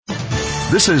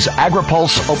This is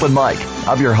AgriPulse Open Mic.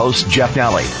 I'm your host, Jeff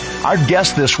Nally. Our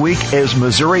guest this week is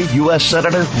Missouri U.S.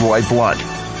 Senator Roy Blunt.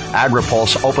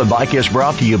 AgriPulse Open Mic is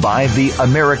brought to you by the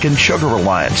American Sugar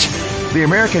Alliance. The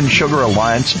American Sugar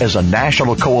Alliance is a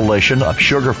national coalition of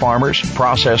sugar farmers,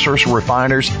 processors,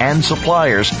 refiners, and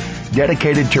suppliers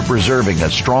dedicated to preserving a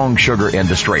strong sugar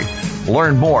industry.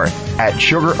 Learn more at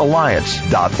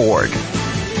sugaralliance.org.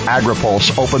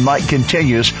 AgriPulse Open Mic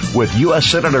continues with U.S.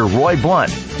 Senator Roy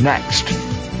Blunt next.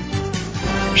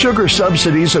 Sugar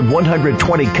subsidies in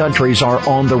 120 countries are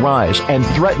on the rise and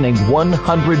threatening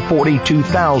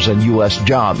 142,000 U.S.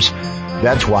 jobs.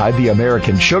 That's why the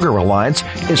American Sugar Alliance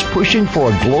is pushing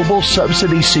for a global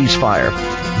subsidy ceasefire.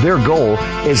 Their goal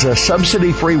is a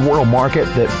subsidy-free world market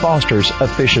that fosters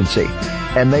efficiency.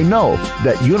 And they know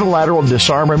that unilateral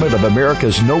disarmament of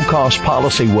America's no-cost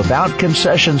policy without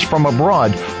concessions from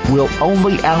abroad will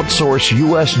only outsource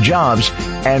U.S. jobs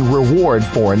and reward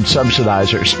foreign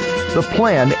subsidizers. The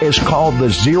plan is called the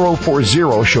Zero for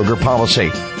Zero Sugar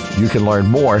Policy. You can learn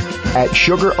more at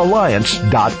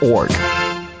sugaralliance.org.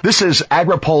 This is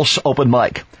AgriPulse Open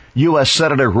Mic. U.S.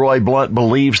 Senator Roy Blunt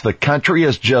believes the country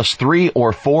is just 3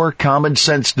 or 4 common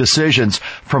sense decisions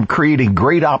from creating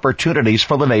great opportunities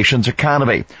for the nation's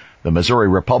economy. The Missouri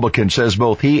Republican says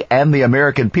both he and the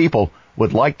American people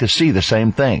would like to see the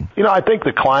same thing. You know, I think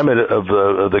the climate of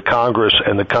the Congress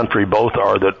and the country both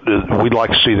are that we'd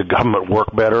like to see the government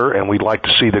work better, and we'd like to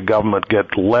see the government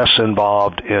get less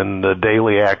involved in the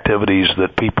daily activities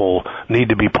that people need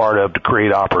to be part of to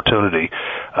create opportunity.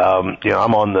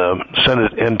 I'm on the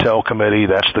Senate Intel Committee.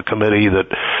 That's the committee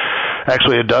that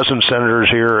actually a dozen senators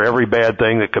hear every bad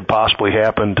thing that could possibly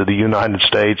happen to the United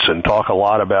States and talk a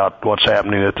lot about what's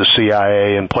happening at the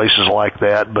CIA and places like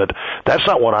that. But that's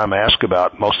not what I'm asked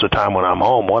about most of the time when I'm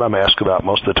home. What I'm asked about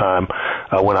most of the time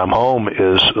when I'm home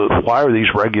is why are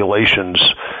these regulations,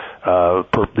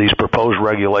 these proposed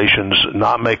regulations,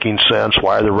 not making sense?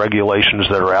 Why are the regulations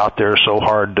that are out there so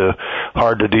hard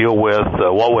to deal with?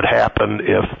 What would happen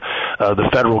if the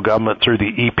federal government through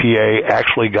the EPA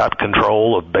actually got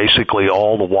control of basically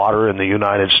all the water in the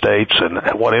United States,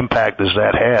 and what impact does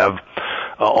that have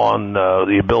on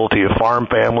the ability of farm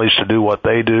families to do what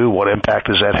they do? What impact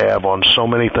does that have on so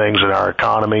many things in our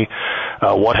economy?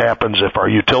 What happens if our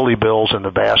utility bills in the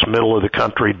vast middle of the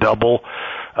country double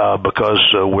because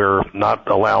we're not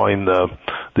allowing the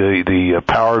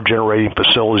power generating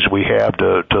facilities we have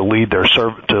to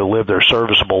live their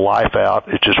serviceable life out?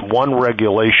 It's just one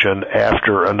regulation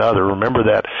after another. Remember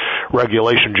that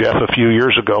regulation, Jeff, a few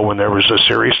years ago when there was a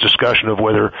serious discussion of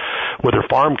whether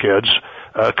farm kids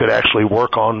could actually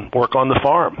work on the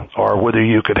farm, or whether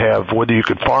you could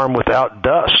farm without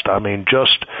dust. I mean,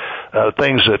 just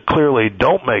things that clearly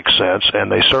don't make sense,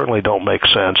 and they certainly don't make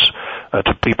sense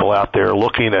to people out there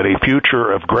looking at a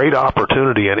future of great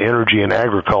opportunity in energy and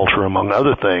agriculture, among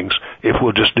other things, if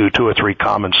we'll just do 2 or 3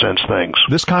 common sense things.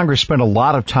 This Congress spent a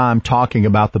lot of time talking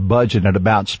about the budget and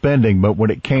about spending, but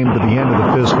when it came to the end of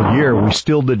the fiscal year, we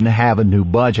still didn't have a new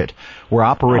budget. We're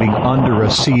operating under a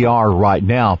CR right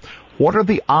now. What are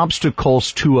the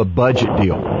obstacles to a budget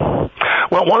deal?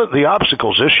 Well, one of the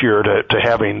obstacles this year to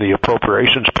having the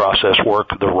appropriations process work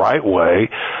the right way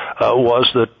was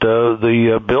that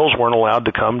the bills weren't allowed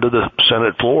to come to the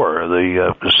Senate floor.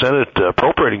 The Senate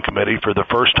Appropriating Committee, for the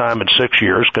first time in 6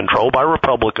 years, controlled by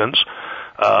Republicans,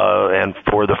 and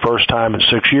for the first time in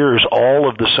 6 years,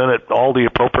 all the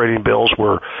appropriating bills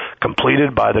were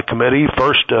completed by the committee.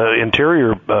 First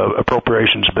interior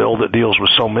appropriations bill that deals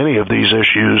with so many of these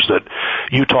issues that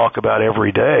you talk about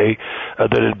every day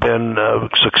that had been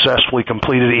successfully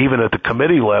completed even at the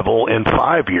committee level in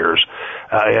 5 years.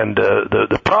 And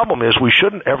the problem is we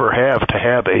shouldn't ever have to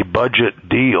have a budget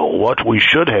deal. What we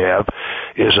should have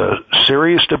is a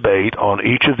serious debate on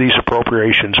each of these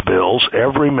appropriations bills.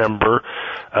 Every member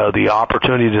the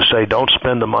opportunity to say, don't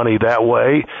spend the money that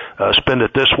way, spend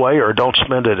it this way, or don't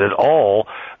spend it at all.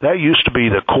 That used to be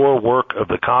the core work of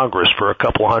the Congress for a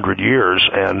couple hundred years,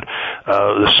 and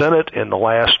the Senate in the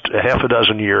last half a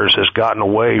dozen years has gotten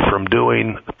away from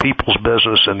doing people's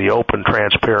business in the open,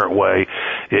 transparent way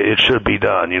it should be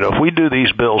done. You know, if we do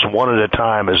these bills one at a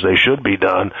time as they should be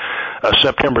done,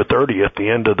 September 30th, the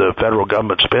end of the federal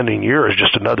government spending year, is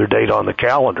just another date on the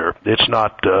calendar. It's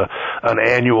not an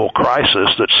annual crisis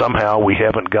that somehow we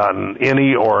haven't gotten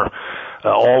any or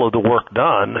all of the work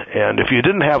done. And if you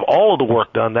didn't have all of the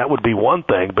work done, that would be one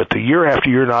thing. But the year after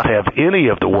year not have any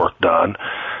of the work done,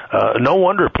 no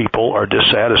wonder people are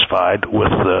dissatisfied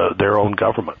with their own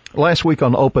government. Last week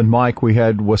on Open Mic, we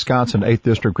had Wisconsin 8th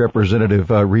District Representative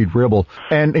Reed Ribble,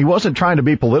 and he wasn't trying to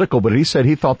be political, but he said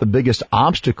he thought the biggest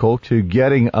obstacle to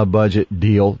getting a budget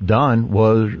deal done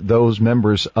was those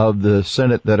members of the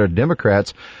Senate that are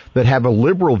Democrats that have a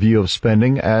liberal view of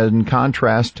spending in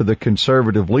contrast to the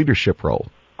conservative leadership role.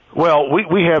 Well,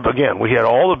 we had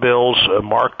all the bills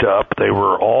marked up. They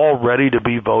were all ready to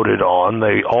be voted on.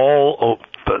 They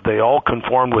all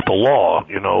conformed with the law.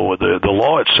 You know, the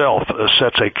law itself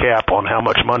sets a cap on how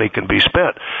much money can be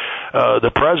spent.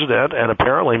 The president and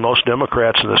apparently most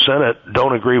Democrats in the Senate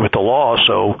don't agree with the law,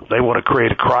 so they want to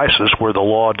create a crisis where the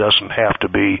law doesn't have to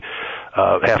be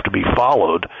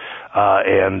followed.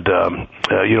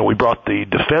 We brought the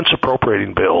defense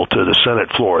appropriating bill to the Senate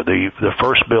floor, the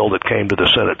first bill that came to the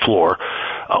Senate floor.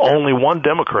 Only one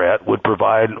Democrat would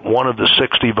provide one of the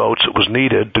 60 votes that was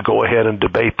needed to go ahead and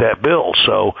debate that bill.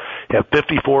 So you have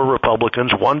 54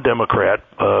 Republicans, one Democrat,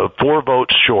 5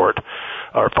 votes short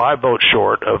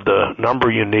of the number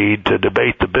you need to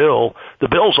debate the bill. The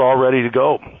bill's all ready to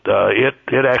go.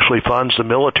 It actually funds the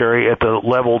military at the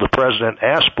level the president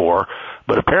asked for,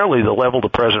 but apparently the level the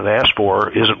president asked for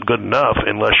isn't good enough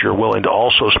unless you're willing to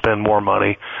also spend more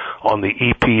money on the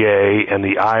EPA and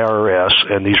the IRS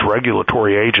and these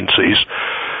regulatory agencies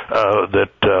that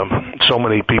so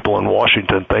many people in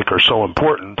Washington think are so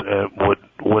important,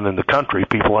 when in the country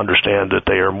people understand that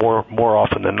they are more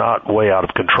often than not way out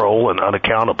of control and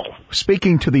unaccountable.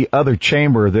 Speaking to the other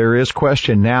chamber, there is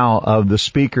question now of the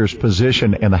Speaker's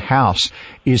position in the House.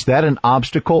 Is that an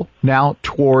obstacle now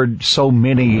toward so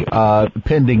many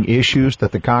pending issues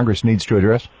that the Congress needs to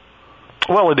address?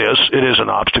 Well, it is. It is an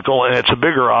obstacle, and it's a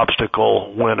bigger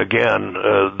obstacle when, again,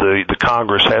 the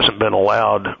Congress hasn't been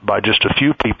allowed by just a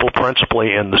few people,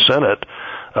 principally in the Senate,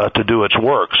 to do its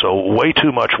work. So way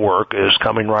too much work is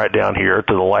coming right down here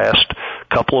to the last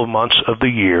couple of months of the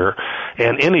year,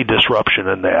 and any disruption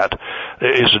in that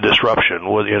is a disruption.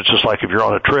 It's just like if you're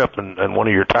on a trip and one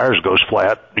of your tires goes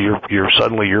flat, you're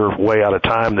suddenly way out of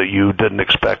time that you didn't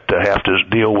expect to have to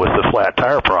deal with the flat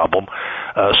tire problem.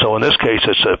 So in this case,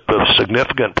 it's a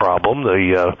significant problem.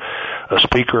 The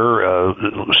Speaker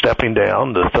stepping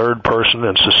down, the third person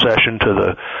in succession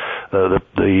to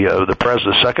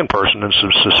the second person in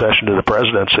succession to the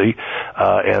presidency,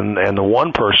 and the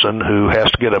one person who has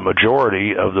to get a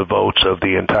majority of the votes of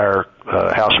the entire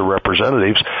House of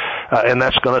Representatives, and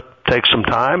that's going to take some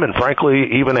time. And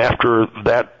frankly, even after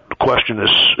that question is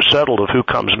settled of who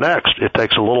comes next, it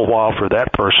takes a little while for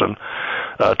that person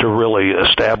to really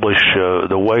establish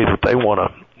the way that they want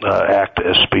to act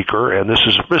as Speaker, and this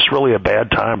is really a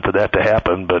bad time for that to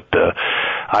happen. But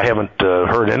I haven't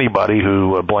heard anybody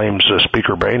who blames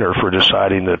Speaker Boehner for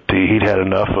deciding that he'd had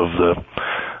enough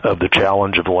of the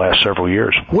challenge of the last several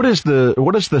years. What is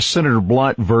the Senator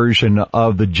Blunt version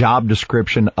of the job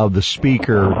description of the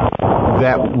Speaker,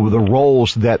 that the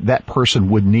roles that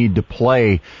person would need to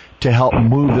play to help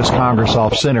move this Congress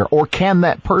off center, or can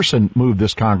that person move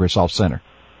this Congress off center?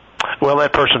 Well,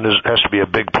 that person has to be a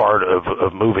big part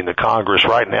of moving the Congress.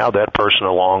 Right now, that person,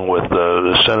 along with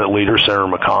the Senate leader, Senator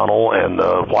McConnell, and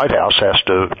the White House,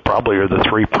 probably are the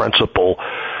three principal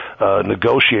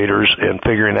negotiators in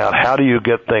figuring out how do you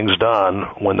get things done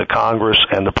when the Congress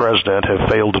and the President have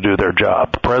failed to do their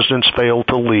job. The President's failed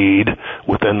to lead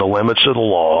within the limits of the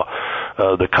law.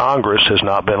 The Congress has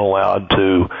not been allowed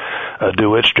to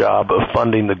do its job of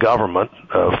funding the government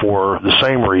for the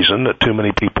same reason that too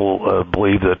many people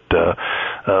believe that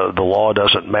the law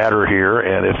doesn't matter here,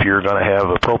 and if you're going to have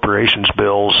appropriations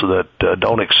bills that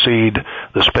don't exceed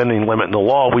the spending limit in the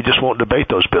law, we just won't debate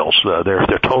those bills.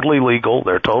 They're totally legal.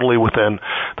 They're totally within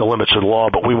the limits of the law,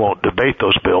 but we won't debate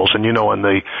those bills. And, in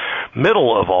the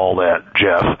middle of all that,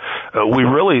 Jeff, we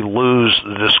really lose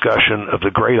the discussion of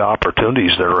the great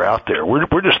opportunities that are out there.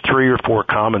 We're just 3 or 4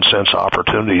 common sense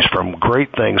opportunities from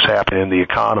great things happening in the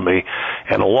economy,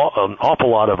 and an awful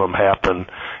lot of them happen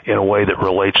in a way that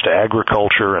relates to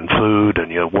agriculture and food,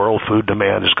 and world food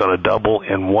demand is going to double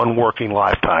in one working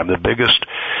lifetime. The biggest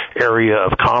area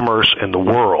of commerce in the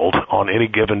world on any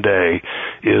given day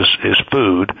is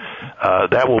food.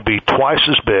 That will be twice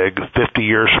as big 50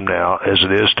 years from now as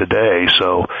it is today.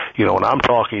 So, when I'm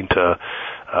talking to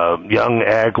young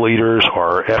ag leaders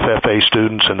or FFA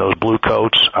students in those blue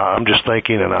coats, I'm just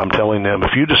thinking, and I'm telling them,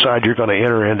 if you decide you're going to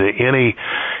enter into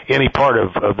any part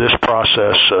of this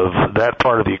process of that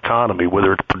part of the economy,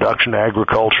 whether it's production,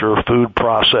 agriculture, food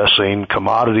processing,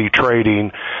 commodity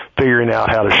trading, figuring out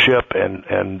how to ship and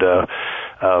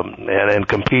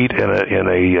compete in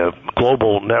a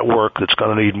global network that's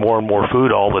going to need more and more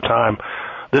food all the time,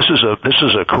 This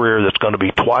is a career that's going to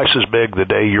be twice as big the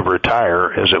day you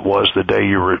retire as it was the day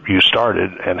you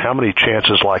started. And how many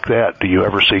chances like that do you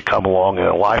ever see come along in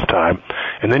a lifetime?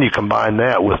 And then you combine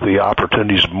that with the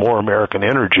opportunities of more American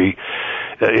energy.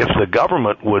 If the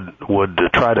government would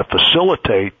try to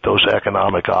facilitate those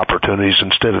economic opportunities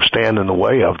instead of stand in the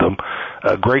way of them,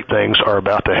 great things are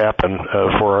about to happen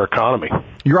for our economy.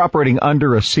 You're operating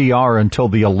under a CR until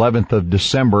the 11th of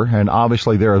December, and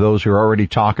obviously there are those who are already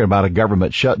talking about a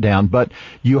government shutdown, but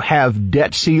you have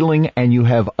debt ceiling and you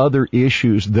have other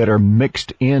issues that are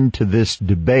mixed into this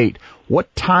debate.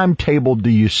 What timetable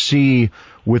do you see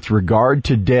with regard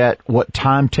to debt? What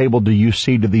timetable do you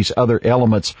see to these other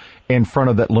elements in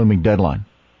front of that looming deadline?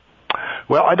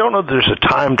 Well, I don't know that there's a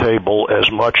timetable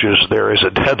as much as there is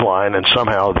a deadline, and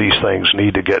somehow these things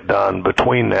need to get done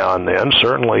between now and then.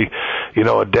 Certainly,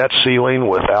 a debt ceiling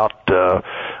without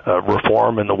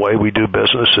reform in the way we do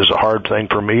business is a hard thing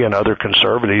for me and other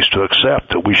conservatives to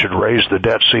accept, that we should raise the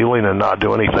debt ceiling and not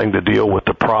do anything to deal with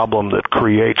the problem that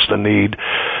creates the need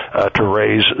to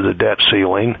raise the debt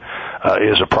ceiling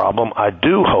is a problem. I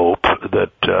do hope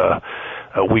that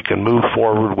we can move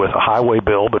forward with a highway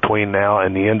bill between now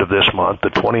and the end of this month. The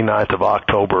 29th of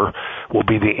October will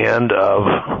be the end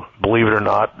of, believe it or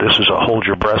not, this is a hold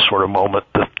your breath sort of moment,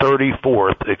 the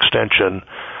 34th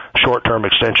short-term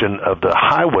extension of the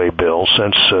highway bill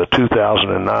since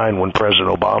 2009 when President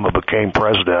Obama became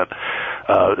president.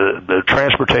 The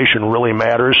transportation really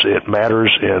matters. It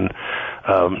matters in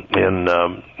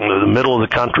the middle of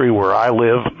the country where I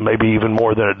live, maybe even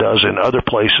more than it does in other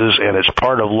places, and it's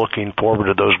part of looking forward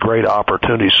to those great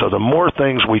opportunities. So the more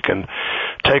things we can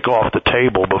take off the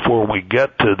table before we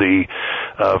get to the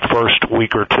first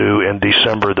week or two in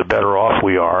December, the better off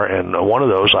we are. And one of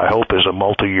those, I hope, is a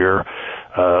multi-year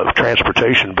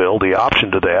transportation bill. The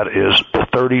option to that is the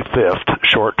 35th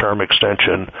short-term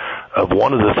extension of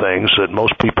one of the things that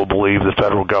most people believe the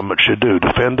federal government should do: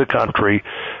 defend the country,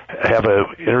 have an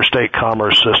interstate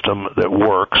commerce system that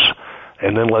works,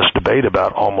 and then let's debate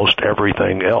about almost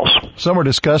everything else. Some are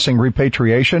discussing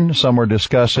repatriation, some are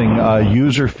discussing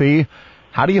user fee.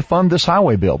 How do you fund this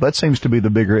highway bill? That seems to be the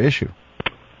bigger issue.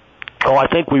 Oh, I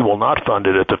think we will not fund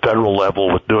it at the federal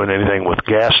level with doing anything with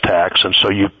gas tax, and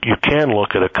so you can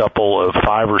look at a couple of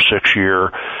 5 or 6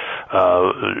 year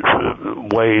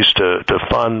ways to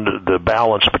fund the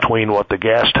balance between what the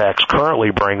gas tax currently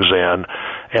brings in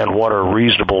and what are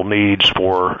reasonable needs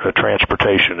for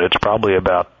transportation. It's probably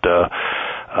about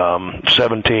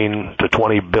 17 to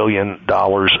 $20 billion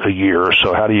a year.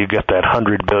 So how do you get that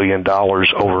 $100 billion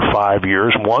over 5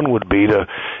 years? One would be to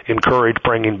encourage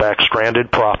bringing back stranded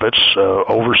profits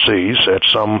overseas at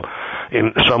some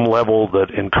level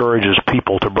that encourages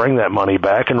people to bring that money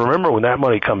back. And remember, when that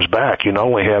money comes back, you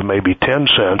only have maybe 10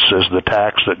 cents as the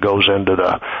tax that goes into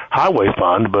the highway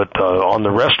fund, but on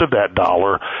the rest of that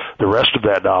dollar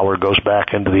goes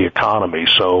back into the economy.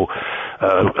 So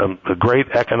a great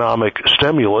economic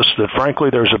stimulus that, frankly,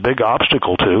 there's a big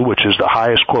obstacle to, which is the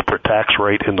highest corporate tax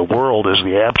rate in the world is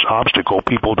the obstacle.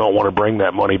 People don't want to bring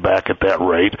that money back at that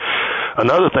rate.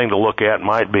 Another thing to look at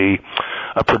might be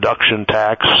a production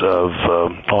tax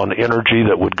on energy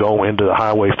that would go into the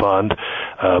highway fund.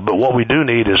 But what we do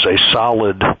need is a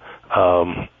solid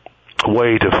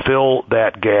way to fill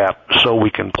that gap so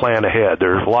we can plan ahead.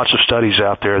 There's lots of studies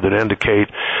out there that indicate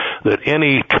that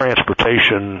any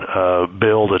transportation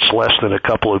bill that's less than a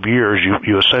couple of years,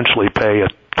 you essentially pay a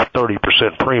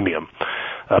 30% premium.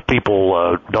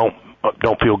 People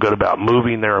don't feel good about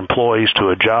moving their employees to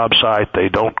a job site. They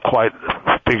don't quite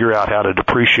figure out how to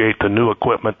depreciate the new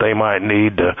equipment they might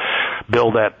need to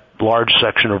build that large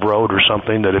section of road or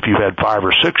something that if you had 5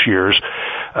 or 6 years,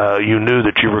 you knew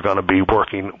that you were going to be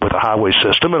working with a highway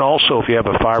system. And also, if you have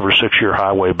a 5 or 6 year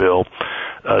highway bill,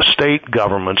 state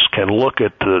governments can look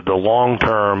at the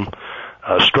long-term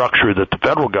structure that the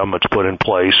federal government's put in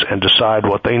place and decide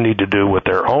what they need to do with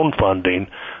their own funding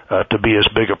to be as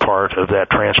big a part of that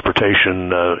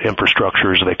transportation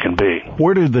infrastructure as they can be.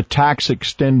 Where do the tax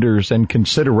extenders and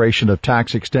consideration of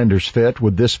tax extenders fit?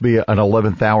 Would this be an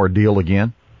 11th hour deal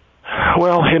again?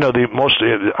 Well,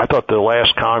 I thought the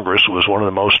last Congress was one of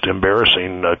the most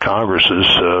embarrassing Congresses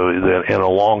in a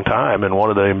long time, and one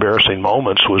of the embarrassing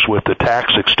moments was with the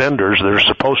tax extenders that are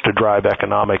supposed to drive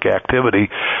economic activity.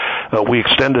 We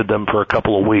extended them for a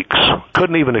couple of weeks.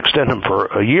 Couldn't even extend them for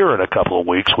a year and a couple of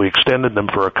weeks. We extended them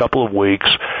for a couple of weeks.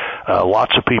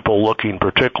 Lots of people looking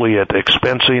particularly at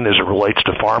expensing as it relates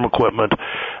to farm equipment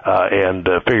and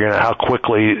figuring out how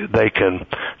quickly they can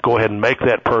go ahead and make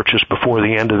that purchase before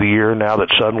the end of the year now that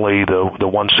suddenly the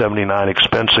 179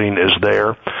 expensing is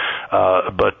there.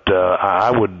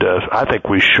 I think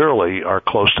we surely are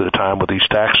close to the time with these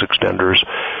tax extenders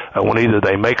when either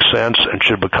they make sense and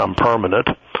should become permanent,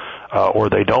 or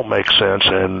they don't make sense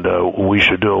and we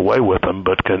should do away with them.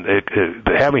 But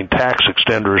having tax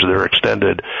extenders that are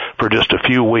extended for just a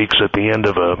few weeks at the end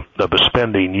of a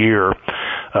spending year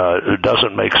it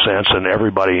doesn't make sense, and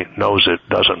everybody knows it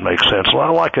doesn't make sense.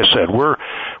 Like I said, we're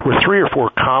 3 or 4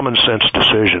 common sense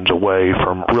decisions away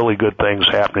from really good things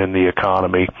happening in the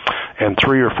economy, and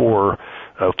 3 or 4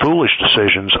 foolish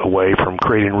decisions away from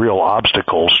creating real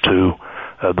obstacles to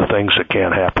the things that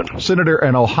can happen. Senator,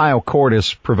 an Ohio court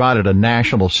has provided a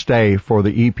national stay for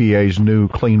the EPA's new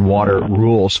clean water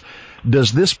rules.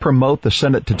 Does this promote the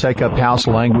Senate to take up House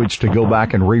language to go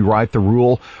back and rewrite the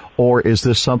rule, or is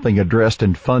this something addressed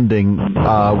in funding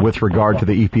with regard to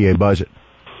the EPA budget?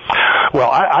 Well,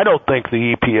 I don't think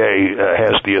the EPA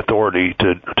has the authority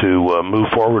to move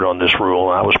forward on this rule.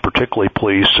 I was particularly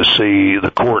pleased to see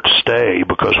the court stay,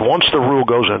 because once the rule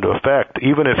goes into effect,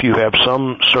 even if you have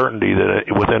some certainty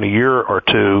that within a year or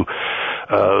two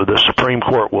the Supreme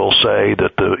Court will say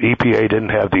that the EPA didn't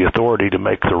have the authority to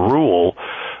make the rule,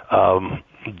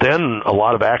 then a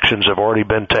lot of actions have already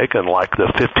been taken, like the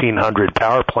 1,500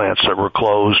 power plants that were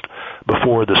closed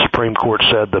before the Supreme Court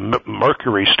said the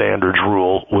mercury standards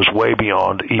rule was way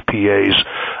beyond EPA's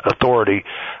authority.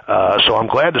 So I'm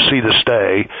glad to see the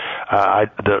stay.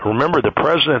 Remember, the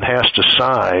president has to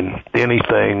sign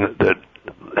anything that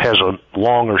has a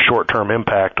long or short-term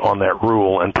impact on that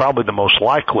rule, and probably the most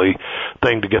likely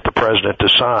thing to get the president to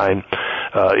sign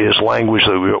is language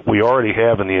that we already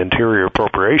have in the Interior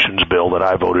Appropriations Bill that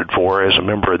I voted for as a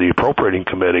member of the Appropriating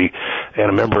Committee and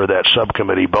a member of that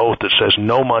subcommittee both, that says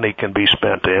no money can be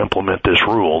spent to implement this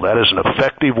rule. That is an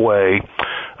effective way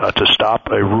to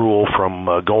stop a rule from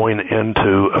going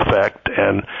into effect,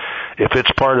 and if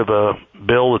it's part of a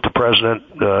bill that the president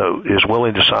is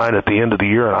willing to sign at the end of the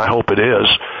year, and I hope it is,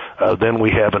 then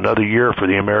we have another year for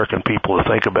the American people to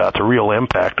think about the real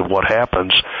impact of what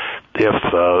happens if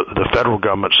the federal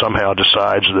government somehow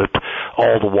decides that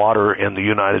all the water in the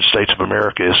United States of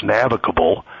America is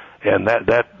navigable. And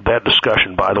that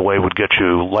discussion, by the way, would get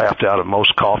you laughed out of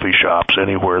most coffee shops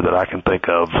anywhere that I can think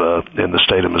of in the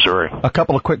state of Missouri. A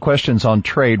couple of quick questions on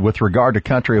trade with regard to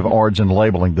country of origin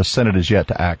labeling. The Senate is yet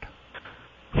to act.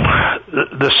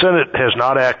 The Senate has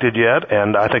not acted yet,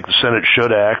 and I think the Senate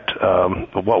should act.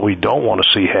 What we don't want to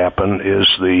see happen is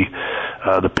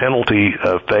the penalty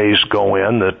phase go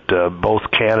in that both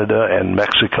Canada and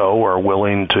Mexico are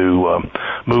willing to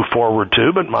move forward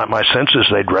to. But my sense is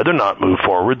they'd rather not move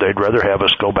forward. They'd rather have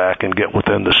us go back and get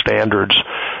within the standards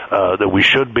that we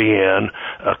should be in.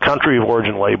 Country of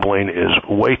origin labeling is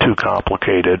way too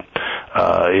complicated.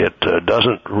 It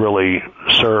doesn't really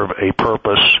serve a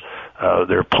purpose.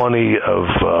 There are plenty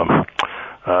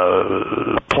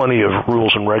of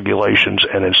rules and regulations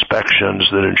and inspections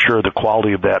that ensure the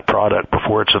quality of that product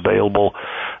before it's available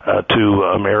to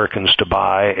Americans to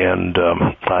buy. And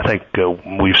I think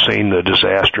we've seen the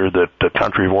disaster that the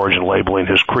country of origin labeling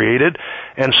has created,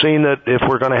 and seen that if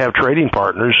we're going to have trading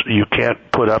partners, you can't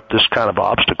put up this kind of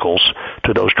obstacles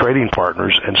to those trading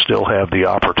partners and still have the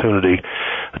opportunity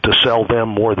to sell them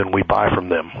more than we buy from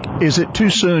them. Is it too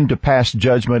soon to pass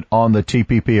judgment on the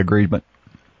TPP agreement?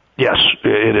 Yes,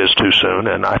 it is too soon,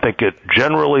 and I think it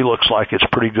generally looks like it's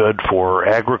pretty good for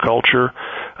agriculture,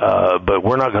 but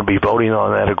we're not going to be voting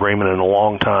on that agreement in a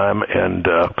long time, and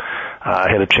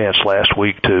I had a chance last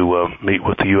week to meet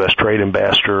with the U.S. Trade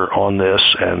Ambassador on this,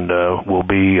 and we'll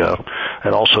be,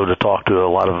 and also to talk to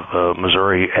a lot of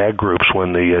Missouri ag groups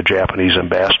when the Japanese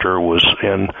ambassador was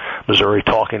in Missouri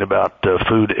talking about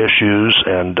food issues,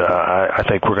 and I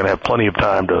think we're going to have plenty of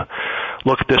time to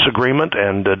look at this agreement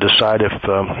and decide if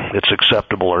it's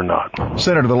acceptable or not.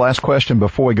 Senator, the last question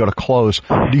before we go to close.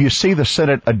 Do you see the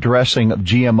Senate addressing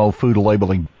GMO food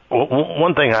labeling? Well,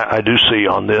 one thing I do see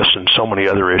on this and so many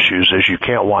other issues is you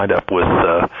can't wind up with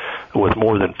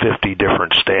more than 50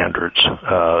 different standards.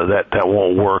 That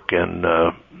won't work in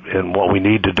what we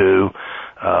need to do.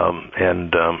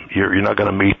 You're not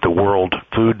going to meet the world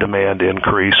food demand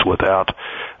increase without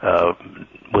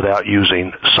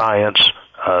using science.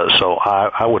 So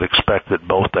I would expect that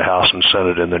both the House and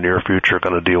Senate in the near future are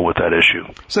going to deal with that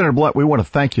issue. Senator Blunt, we want to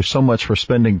thank you so much for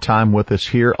spending time with us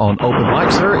here on Open Mic.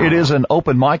 Sir, it is an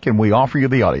open mic, and we offer you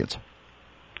the audience.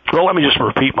 Well, let me just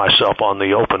repeat myself on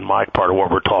the open mic part of what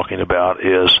we're talking about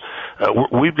is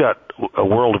we've got a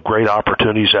world of great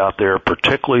opportunities out there,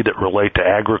 particularly that relate to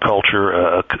agriculture.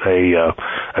 A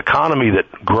economy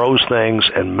that grows things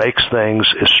and makes things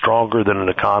is stronger than an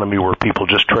economy where people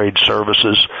just trade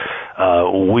services.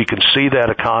 We can see that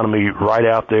economy right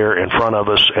out there in front of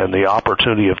us and the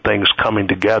opportunity of things coming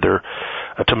together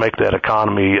to make that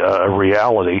economy a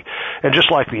reality. And just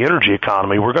like the energy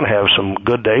economy, we're going to have some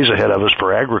good days ahead of us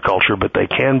for agriculture, but they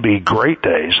can be great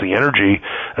days. The energy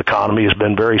economy has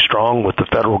been very strong with the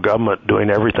federal government doing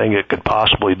everything it could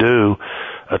possibly do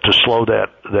to slow that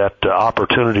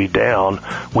opportunity down.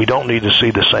 We don't need to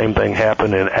see the same thing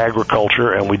happen in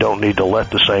agriculture, and we don't need to let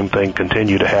the same thing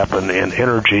continue to happen in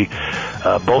energy.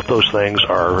 Both those things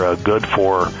are good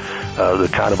for the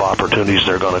kind of opportunities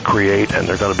they're going to create, and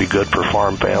they're going to be good for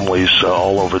farm families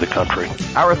all over the country.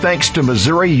 Our thanks to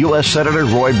Missouri U.S. Senator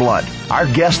Roy Blunt, our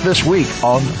guest this week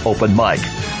on Open Mic.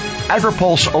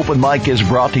 AgriPulse Open Mic is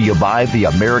brought to you by the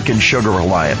American Sugar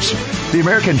Alliance. The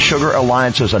American Sugar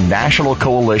Alliance is a national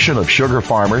coalition of sugar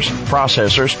farmers,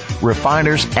 processors,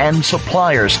 refiners, and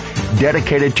suppliers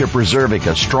dedicated to preserving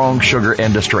a strong sugar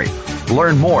industry.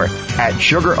 Learn more at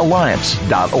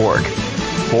sugaralliance.org.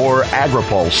 For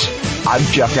AgriPulse, I'm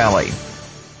Jeff Alley.